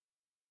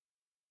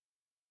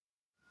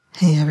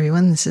Hey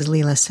everyone, this is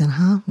Leela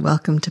Sinha.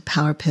 Welcome to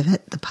Power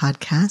Pivot, the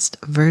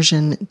podcast,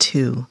 version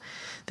 2.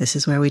 This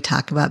is where we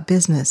talk about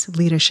business,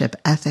 leadership,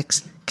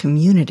 ethics,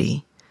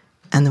 community,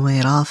 and the way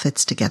it all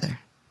fits together.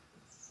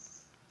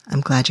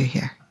 I'm glad you're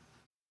here.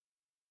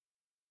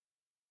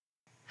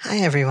 Hi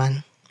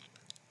everyone.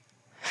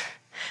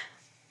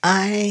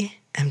 I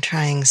am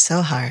trying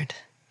so hard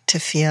to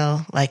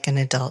feel like an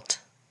adult.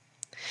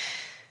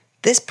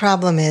 This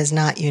problem is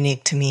not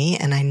unique to me,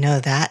 and I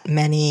know that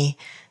many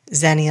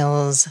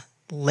Zennials,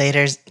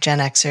 later Gen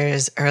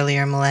Xers,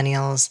 earlier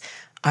millennials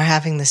are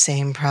having the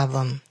same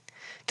problem.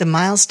 The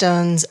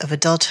milestones of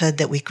adulthood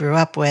that we grew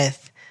up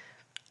with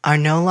are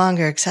no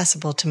longer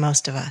accessible to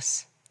most of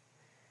us.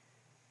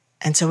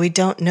 And so we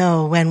don't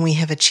know when we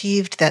have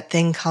achieved that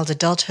thing called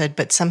adulthood,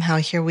 but somehow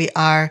here we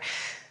are,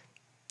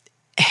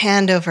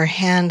 hand over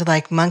hand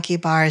like monkey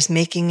bars,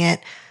 making it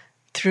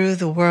through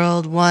the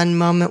world, one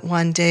moment,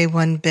 one day,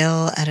 one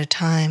bill at a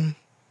time.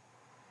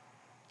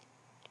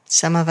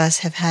 Some of us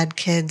have had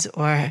kids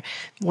or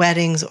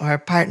weddings or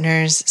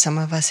partners. Some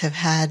of us have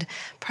had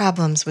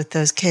problems with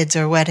those kids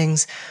or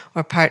weddings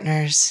or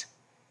partners.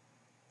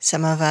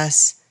 Some of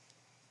us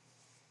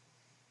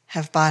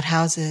have bought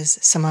houses.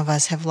 Some of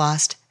us have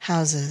lost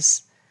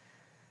houses.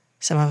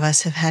 Some of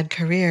us have had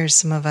careers.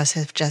 Some of us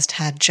have just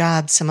had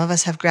jobs. Some of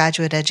us have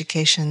graduate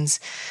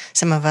educations.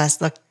 Some of us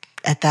looked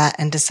at that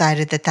and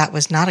decided that that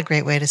was not a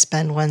great way to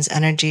spend one's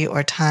energy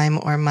or time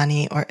or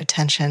money or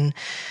attention.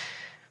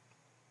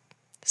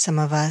 Some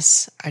of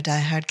us are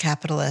diehard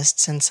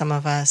capitalists, and some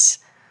of us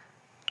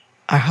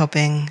are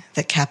hoping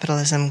that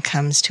capitalism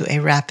comes to a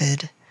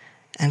rapid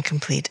and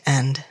complete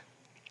end.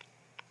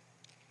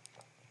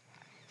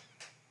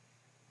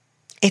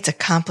 It's a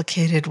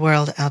complicated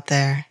world out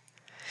there.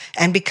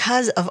 And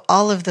because of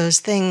all of those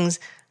things,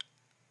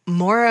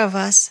 more of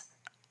us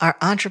are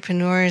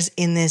entrepreneurs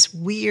in this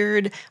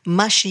weird,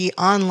 mushy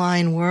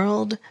online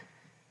world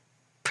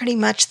pretty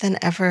much than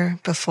ever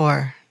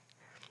before.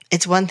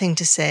 It's one thing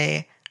to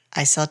say,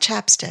 I sell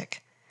chapstick.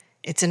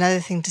 It's another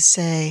thing to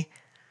say,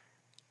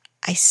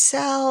 I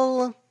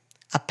sell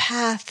a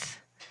path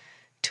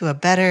to a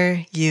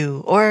better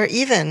you, or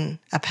even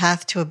a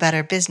path to a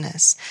better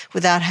business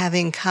without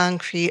having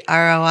concrete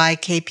ROI,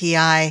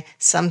 KPI,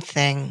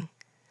 something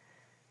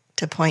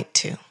to point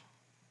to.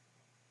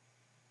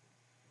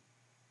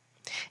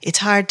 It's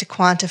hard to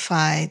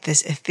quantify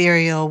this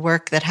ethereal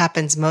work that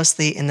happens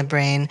mostly in the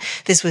brain.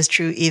 This was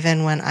true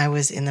even when I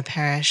was in the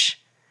parish.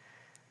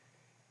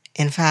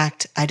 In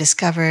fact, I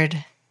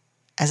discovered,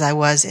 as I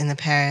was in the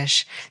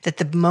parish, that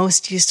the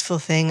most useful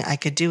thing I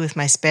could do with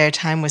my spare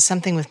time was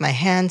something with my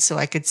hands, so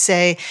I could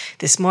say,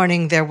 this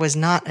morning there was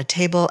not a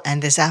table,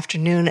 and this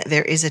afternoon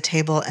there is a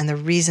table, and the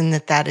reason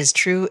that that is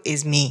true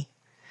is me.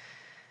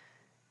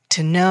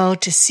 To know,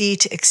 to see,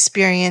 to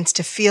experience,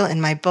 to feel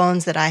in my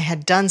bones that I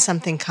had done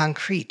something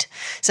concrete,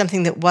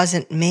 something that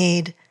wasn't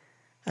made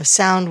of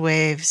sound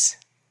waves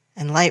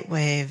and light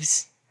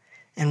waves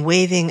and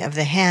waving of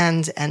the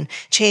hands and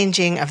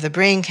changing of the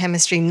brain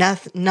chemistry,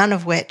 none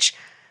of which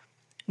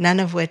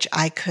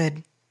I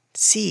could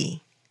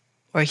see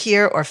or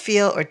hear or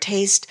feel or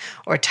taste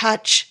or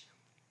touch.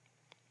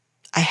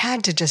 I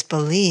had to just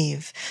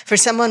believe. For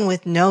someone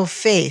with no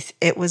faith,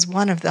 it was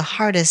one of the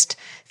hardest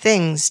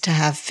things to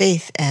have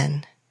faith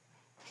in.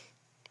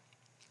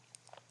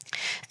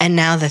 And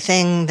now the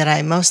thing that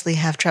I mostly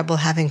have trouble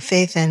having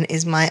faith in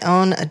is my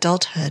own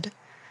adulthood.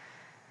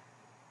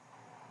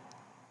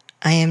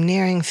 I am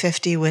nearing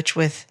 50, which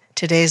with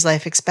today's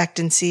life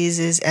expectancies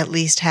is at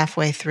least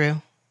halfway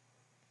through.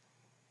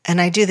 And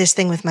I do this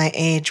thing with my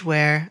age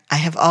where I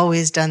have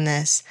always done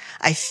this.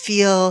 I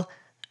feel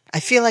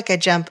like I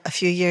jump a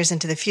few years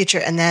into the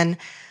future, and then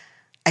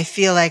I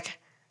feel like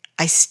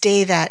I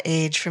stay that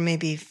age for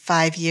maybe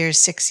 5 years,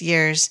 6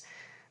 years,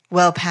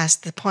 well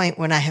past the point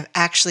when I have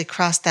actually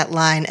crossed that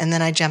line, and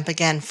then I jump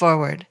again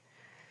forward.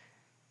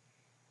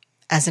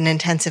 As an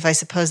intensive, I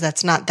suppose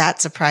that's not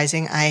that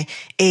surprising. I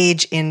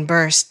age in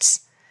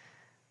bursts,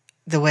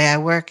 the way I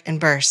work in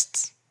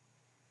bursts.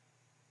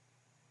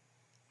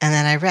 And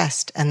then I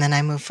rest, and then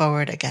I move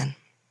forward again.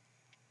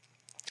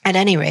 At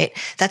any rate,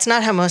 that's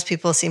not how most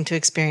people seem to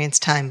experience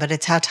time, but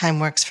it's how time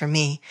works for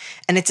me.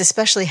 And it's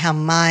especially how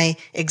my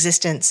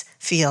existence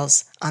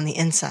feels on the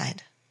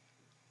inside.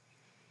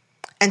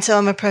 And so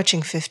I'm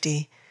approaching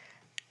 50,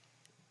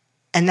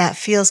 and that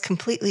feels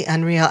completely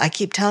unreal. I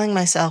keep telling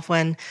myself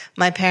when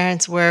my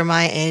parents were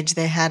my age,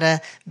 they had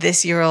a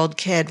this-year-old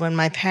kid. When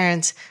my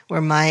parents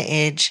were my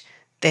age,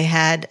 they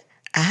had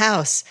a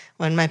house.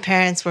 When my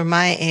parents were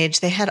my age,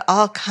 they had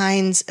all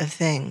kinds of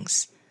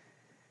things.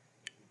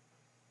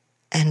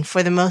 And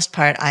for the most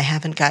part, I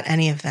haven't got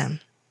any of them.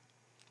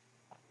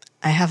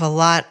 I have a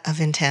lot of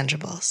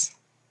intangibles.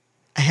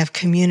 I have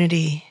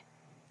community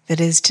that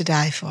is to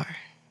die for.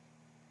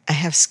 I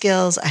have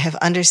skills, I have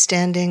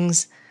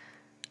understandings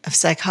of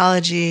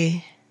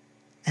psychology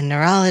and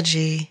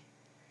neurology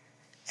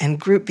and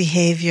group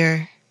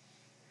behavior.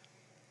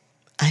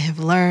 I have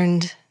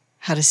learned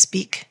how to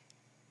speak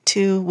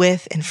to,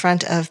 with, in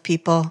front of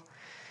people,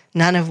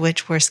 none of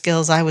which were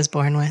skills I was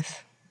born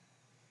with.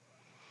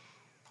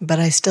 but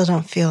I still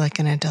don't feel like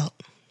an adult.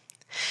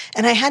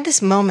 And I had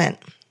this moment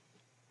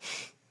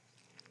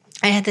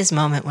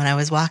when I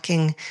was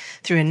walking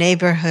through a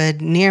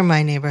neighborhood near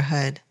my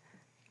neighborhood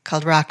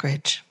called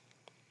Rockridge.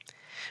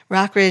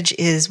 Rockridge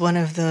is one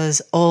of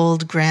those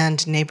old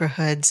grand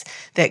neighborhoods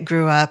that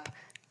grew up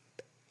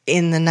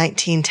in the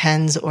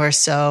 1910s or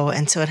so,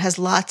 and so it has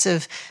lots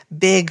of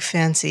big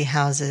fancy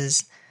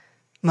houses.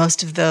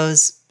 Most of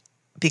those,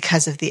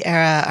 because of the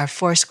era, are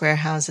four-square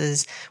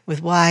houses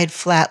with wide,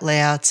 flat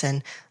layouts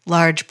and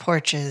large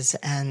porches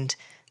and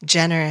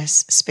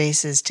generous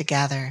spaces to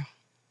gather.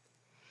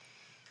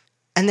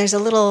 And there's a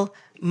little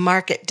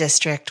market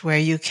district where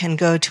you can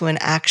go to an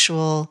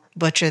actual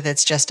butcher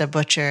that's just a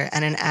butcher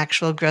and an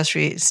actual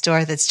grocery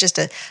store that's just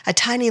a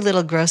tiny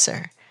little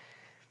grocer.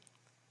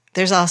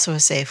 There's also a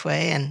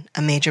Safeway and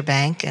a major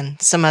bank and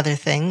some other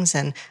things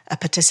and a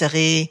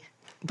patisserie,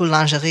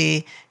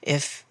 boulangerie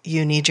if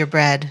you need your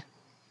bread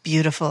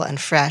beautiful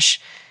and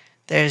fresh.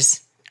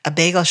 There's a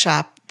bagel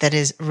shop that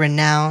is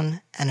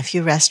renowned and a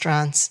few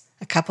restaurants,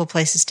 a couple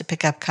places to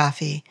pick up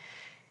coffee.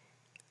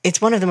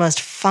 It's one of the most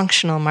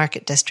functional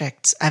market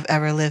districts I've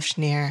ever lived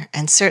near,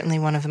 and certainly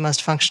one of the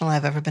most functional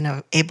I've ever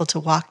been able to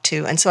walk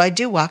to. And so I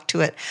do walk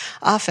to it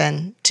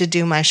often to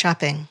do my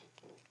shopping.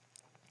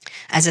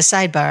 As a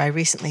sidebar, I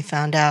recently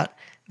found out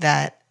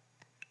that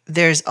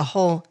there's a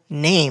whole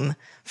name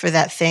for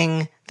that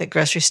thing that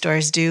grocery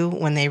stores do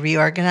when they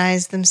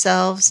reorganize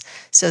themselves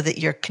so that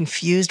you're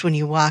confused when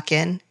you walk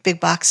in. Big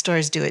box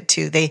stores do it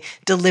too. They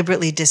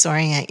deliberately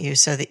disorient you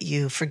so that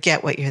you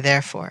forget what you're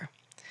there for.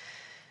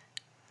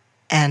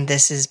 And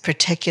this is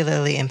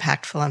particularly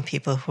impactful on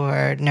people who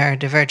are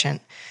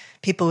neurodivergent.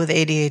 People with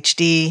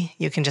ADHD,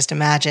 you can just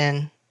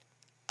imagine,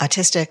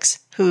 autistics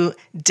who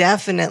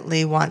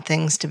definitely want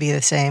things to be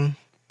the same,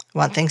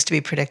 want things to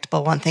be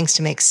predictable, want things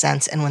to make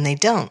sense, and when they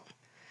don't.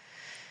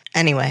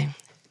 Anyway,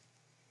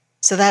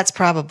 so that's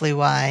probably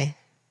why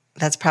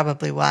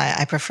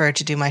I prefer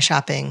to do my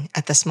shopping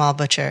at the small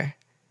butcher,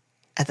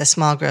 at the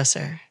small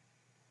grocer,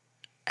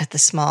 at the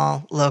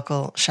small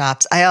local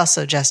shops. I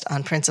also just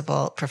on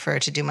principle prefer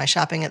to do my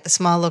shopping at the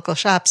small local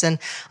shops, and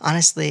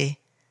honestly,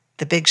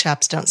 the big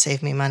shops don't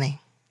save me money.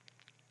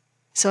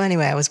 So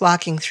anyway, I was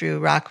walking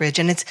through Rockridge,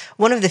 and it's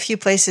one of the few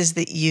places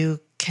that you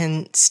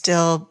can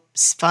still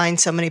find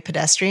so many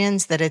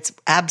pedestrians that it's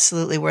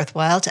absolutely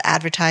worthwhile to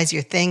advertise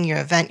your thing, your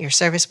event, your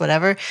service,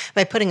 whatever,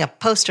 by putting a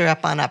poster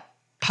up on a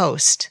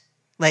post.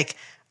 Like,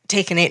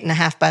 take an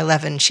 8.5 by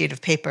 11 sheet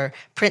of paper,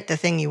 print the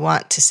thing you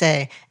want to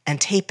say,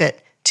 and tape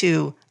it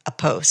to a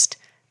post.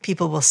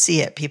 People will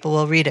see it. People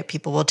will read it.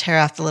 People will tear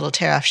off the little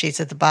tear-off sheets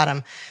at the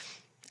bottom.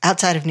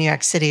 Outside of New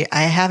York City,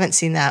 I haven't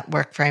seen that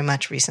work very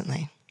much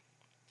recently.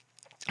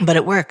 But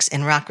it works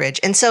in Rockridge.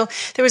 And so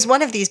there was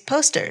one of these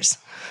posters,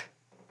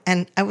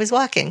 and I was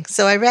walking,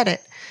 so I read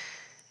it.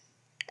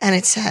 And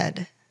it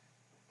said,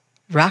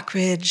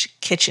 Rockridge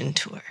Kitchen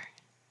Tour.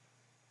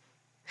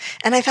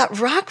 And I thought,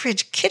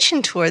 Rockridge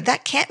Kitchen Tour,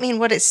 that can't mean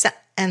what it said.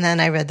 And then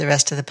I read the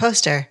rest of the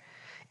poster.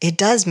 It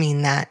does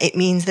mean that. It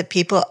means that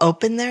people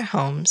open their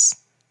homes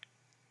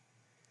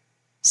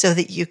so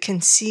that you can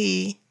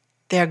see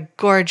their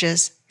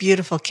gorgeous,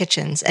 beautiful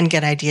kitchens and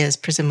get ideas,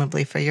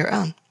 presumably, for your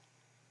own.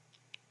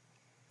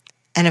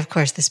 And of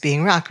course, this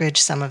being Rockridge,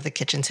 some of the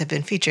kitchens have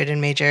been featured in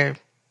major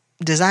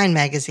design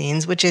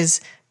magazines, which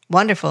is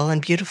wonderful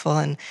and beautiful.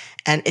 And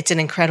it's an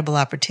incredible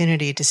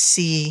opportunity to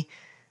see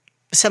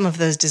some of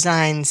those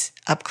designs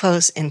up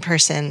close in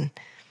person,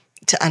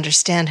 to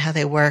understand how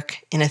they work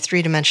in a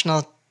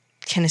three-dimensional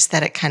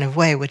kinesthetic kind of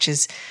way, which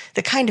is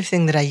the kind of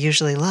thing that I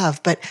usually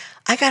love. But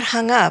I got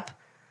hung up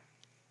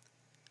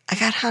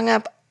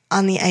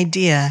on the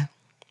idea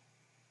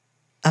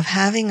of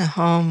having a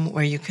home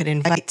where you could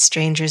invite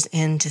strangers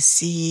in to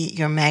see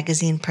your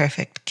magazine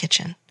perfect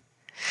kitchen.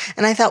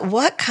 And I thought,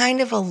 what kind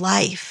of a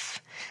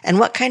life and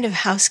what kind of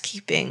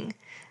housekeeping?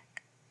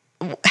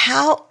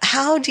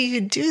 How do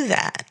you do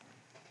that?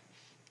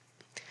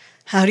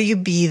 How do you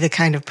be the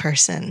kind of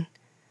person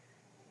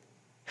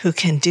who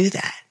can do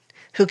that?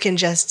 Who can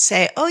just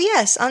say, oh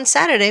yes, on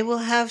Saturday we'll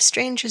have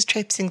strangers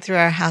traipsing through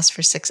our house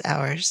for 6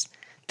 hours.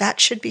 That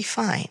should be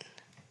fine.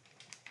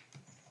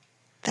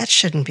 That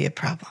shouldn't be a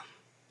problem.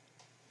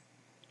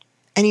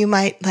 And you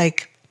might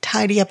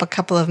tidy up a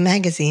couple of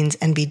magazines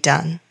and be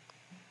done.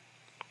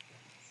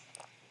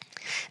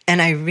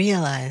 And I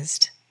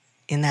realized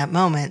in that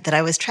moment that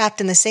I was trapped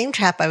in the same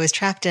trap I was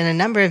trapped in a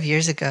number of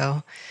years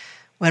ago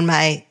when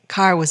my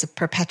car was a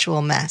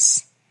perpetual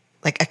mess,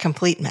 like a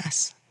complete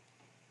mess.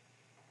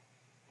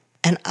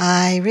 And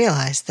I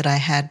realized that I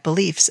had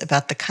beliefs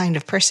about the kind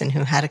of person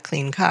who had a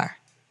clean car.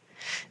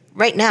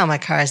 Right now, my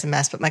car is a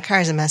mess, but my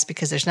car is a mess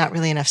because there's not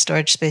really enough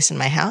storage space in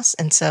my house.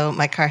 And so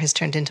my car has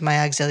turned into my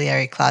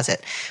auxiliary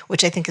closet,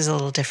 which I think is a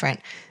little different.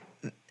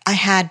 I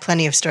had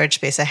plenty of storage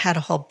space. I had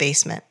a whole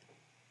basement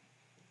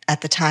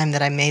at the time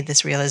that I made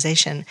this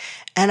realization.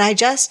 And I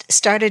just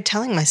started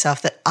telling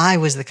myself that I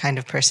was the kind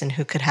of person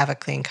who could have a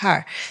clean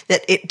car,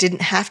 that it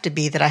didn't have to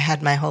be that I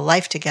had my whole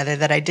life together,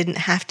 that I didn't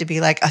have to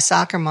be like a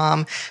soccer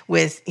mom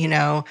with,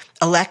 a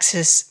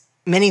Lexus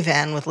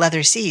minivan with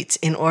leather seats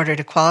in order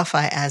to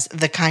qualify as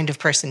the kind of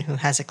person who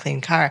has a clean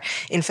car.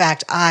 In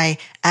fact, I,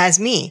 as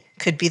me,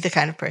 could be the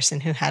kind of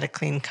person who had a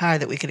clean car,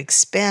 that we could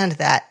expand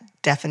that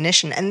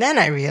definition. And then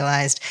I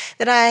realized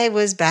that I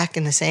was back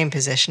in the same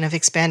position of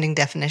expanding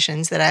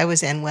definitions that I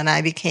was in when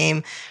I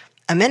became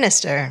a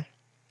minister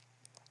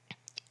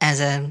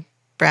as a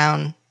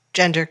brown,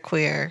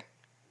 genderqueer,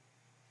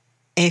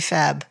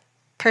 AFAB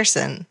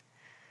person,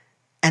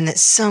 and that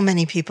so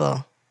many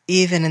people,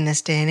 even in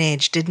this day and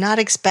age, did not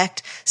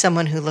expect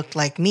someone who looked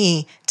like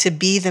me to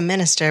be the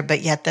minister,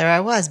 but yet there I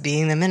was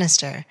being the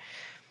minister.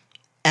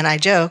 And I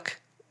joke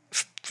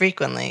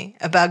frequently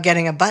about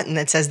getting a button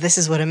that says, "This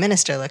is what a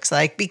minister looks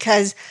like,"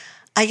 because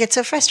I get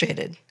so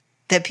frustrated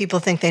that people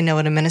think they know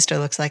what a minister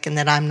looks like and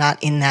that I'm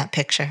not in that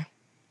picture.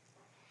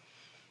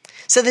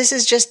 So this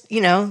is just,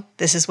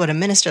 this is what a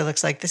minister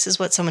looks like. This is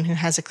what someone who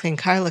has a clean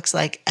car looks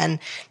like. And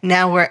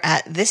now we're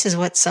at, this is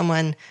what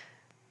someone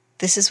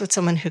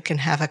who can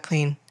have a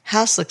clean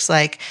house looks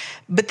like.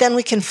 But then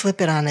we can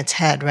flip it on its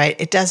head, right?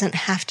 It doesn't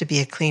have to be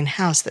a clean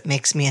house that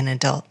makes me an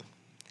adult.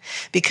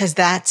 Because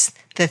that's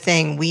the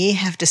thing. We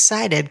have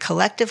decided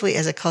collectively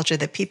as a culture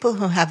that people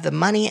who have the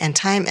money and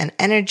time and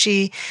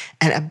energy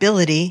and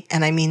ability,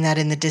 and I mean that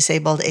in the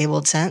disabled,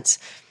 abled sense,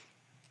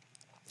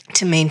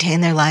 to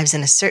maintain their lives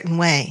in a certain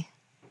way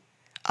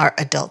are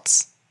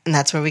adults. And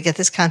that's where we get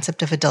this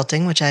concept of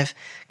adulting, which I've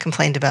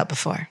complained about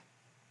before.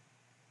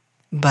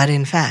 But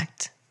in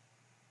fact,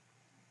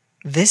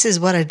 this is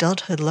what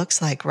adulthood looks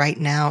like right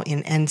now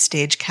in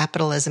end-stage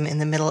capitalism, in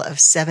the middle of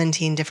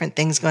 17 different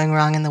things going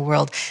wrong in the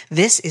world.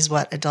 This is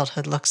what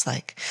adulthood looks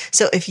like.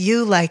 So if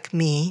you, like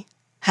me,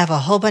 have a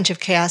whole bunch of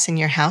chaos in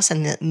your house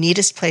and the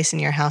neatest place in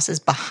your house is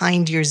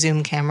behind your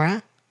Zoom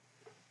camera,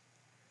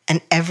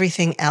 and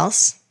everything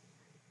else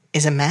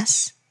is a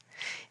mess,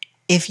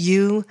 if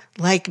you,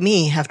 like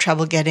me, have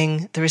trouble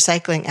getting the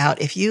recycling out,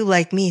 if you,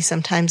 like me,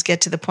 sometimes get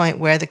to the point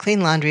where the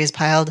clean laundry is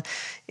piled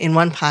in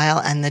one pile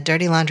and the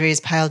dirty laundry is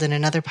piled in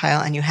another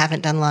pile and you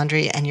haven't done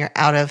laundry and you're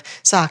out of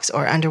socks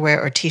or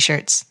underwear or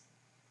t-shirts.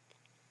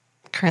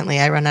 Currently,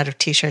 I run out of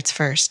t-shirts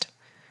first.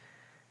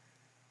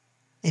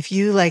 If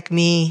you, like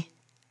me,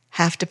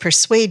 have to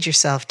persuade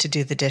yourself to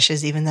do the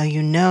dishes, even though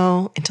you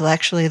know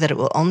intellectually that it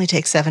will only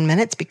take 7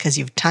 minutes because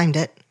you've timed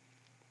it,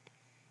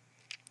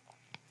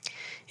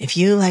 if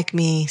you, like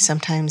me,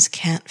 sometimes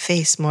can't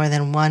face more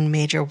than one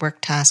major work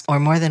task or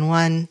more than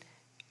one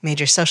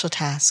major social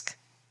task,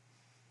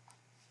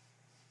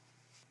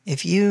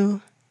 if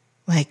you,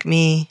 like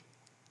me,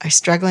 are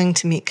struggling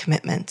to meet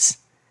commitments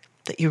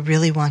that you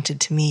really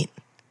wanted to meet,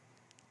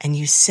 and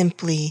you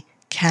simply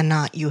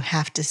cannot, you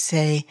have to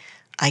say,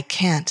 "I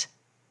can't,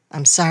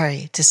 I'm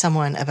sorry," to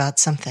someone about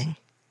something,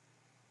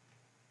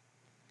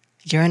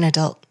 you're an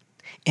adult.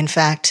 In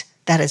fact,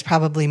 that is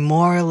probably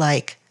more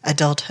like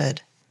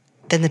adulthood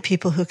than the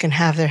people who can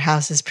have their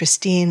houses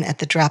pristine at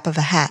the drop of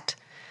a hat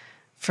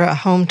for a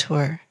home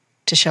tour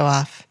to show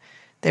off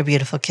their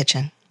beautiful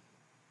kitchen.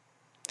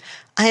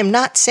 I am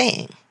not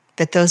saying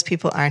that those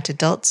people aren't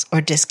adults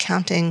or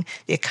discounting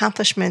the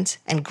accomplishments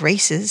and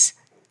graces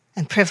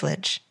and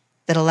privilege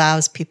that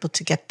allows people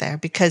to get there,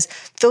 because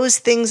those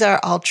things are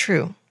all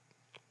true.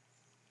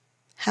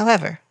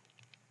 However,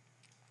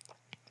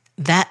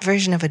 that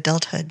version of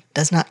adulthood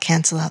does not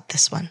cancel out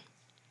this one.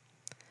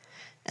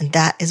 And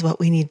that is what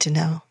we need to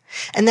know.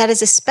 And that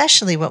is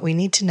especially what we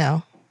need to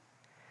know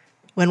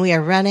when we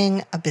are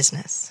running a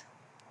business,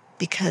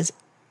 because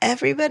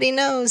everybody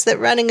knows that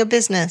running a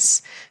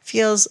business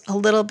feels a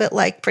little bit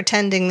like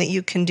pretending that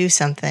you can do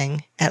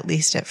something, at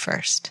least at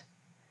first.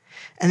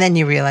 And then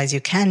you realize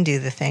you can do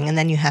the thing, and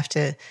then you have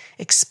to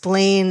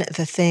explain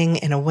the thing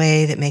in a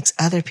way that makes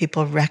other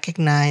people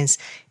recognize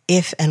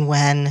if and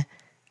when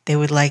they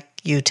would like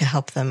you to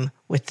help them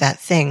with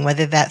that thing,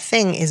 whether that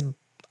thing is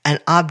an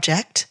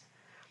object,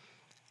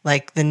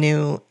 like the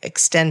new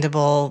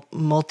extendable,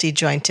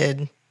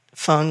 multi-jointed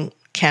phone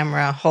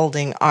camera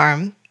holding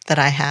arm that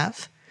I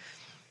have,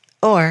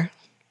 or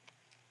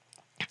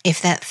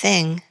if that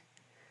thing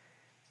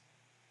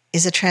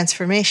is a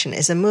transformation,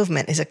 is a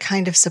movement, is a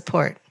kind of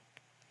support,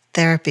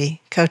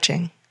 therapy,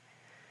 coaching,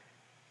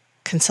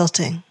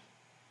 consulting,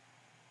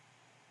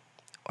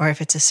 or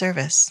if it's a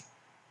service,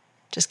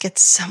 just get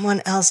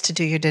someone else to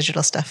do your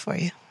digital stuff for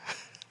you.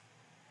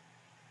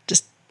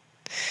 Just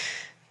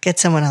get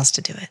someone else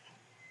to do it.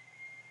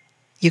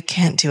 You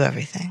can't do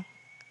everything.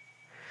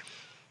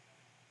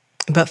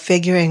 But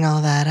figuring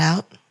all that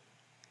out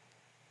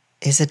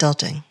is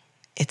adulting.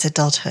 It's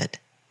adulthood.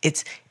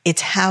 It's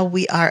how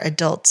we are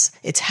adults.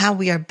 It's how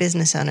we are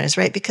business owners,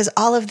 right? Because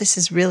all of this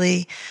is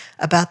really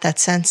about that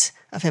sense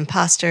of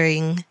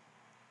impostoring.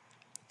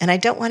 And I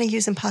don't want to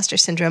use imposter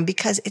syndrome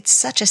because it's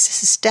such a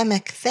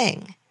systemic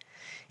thing.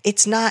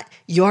 It's not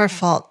your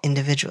fault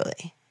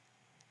individually.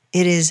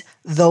 It is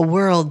the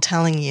world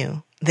telling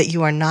you that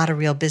you are not a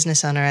real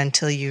business owner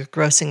until you're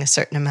grossing a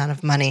certain amount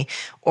of money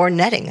or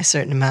netting a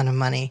certain amount of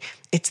money.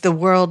 It's the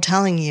world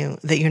telling you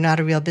that you're not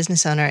a real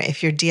business owner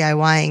if you're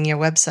DIYing your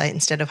website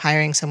instead of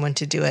hiring someone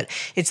to do it.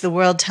 It's the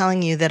world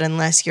telling you that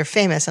unless you're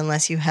famous,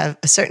 unless you have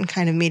a certain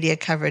kind of media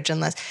coverage,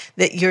 unless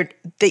that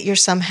you're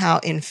somehow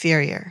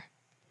inferior.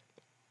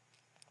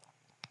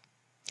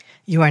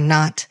 You are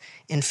not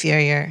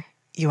inferior.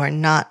 You are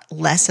not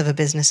less of a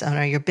business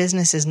owner. Your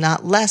business is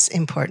not less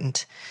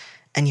important,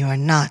 and you are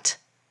not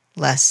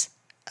less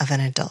of an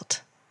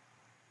adult.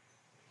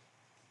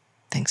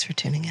 Thanks for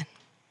tuning in.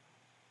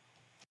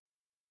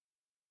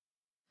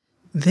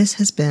 This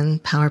has been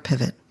Power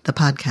Pivot, the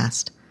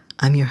podcast.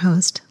 I'm your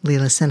host,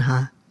 Leela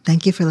Sinha.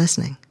 Thank you for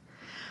listening.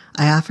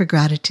 I offer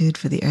gratitude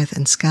for the earth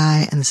and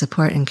sky and the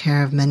support and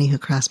care of many who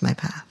cross my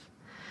path.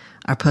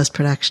 Our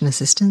post-production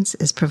assistance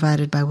is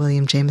provided by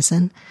William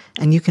Jameson,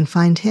 and you can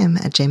find him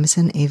at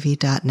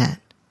jamesonav.net.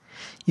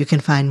 You can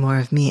find more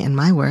of me and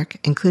my work,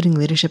 including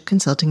leadership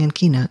consulting and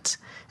keynotes,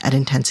 at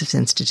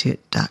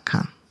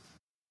intensivesinstitute.com.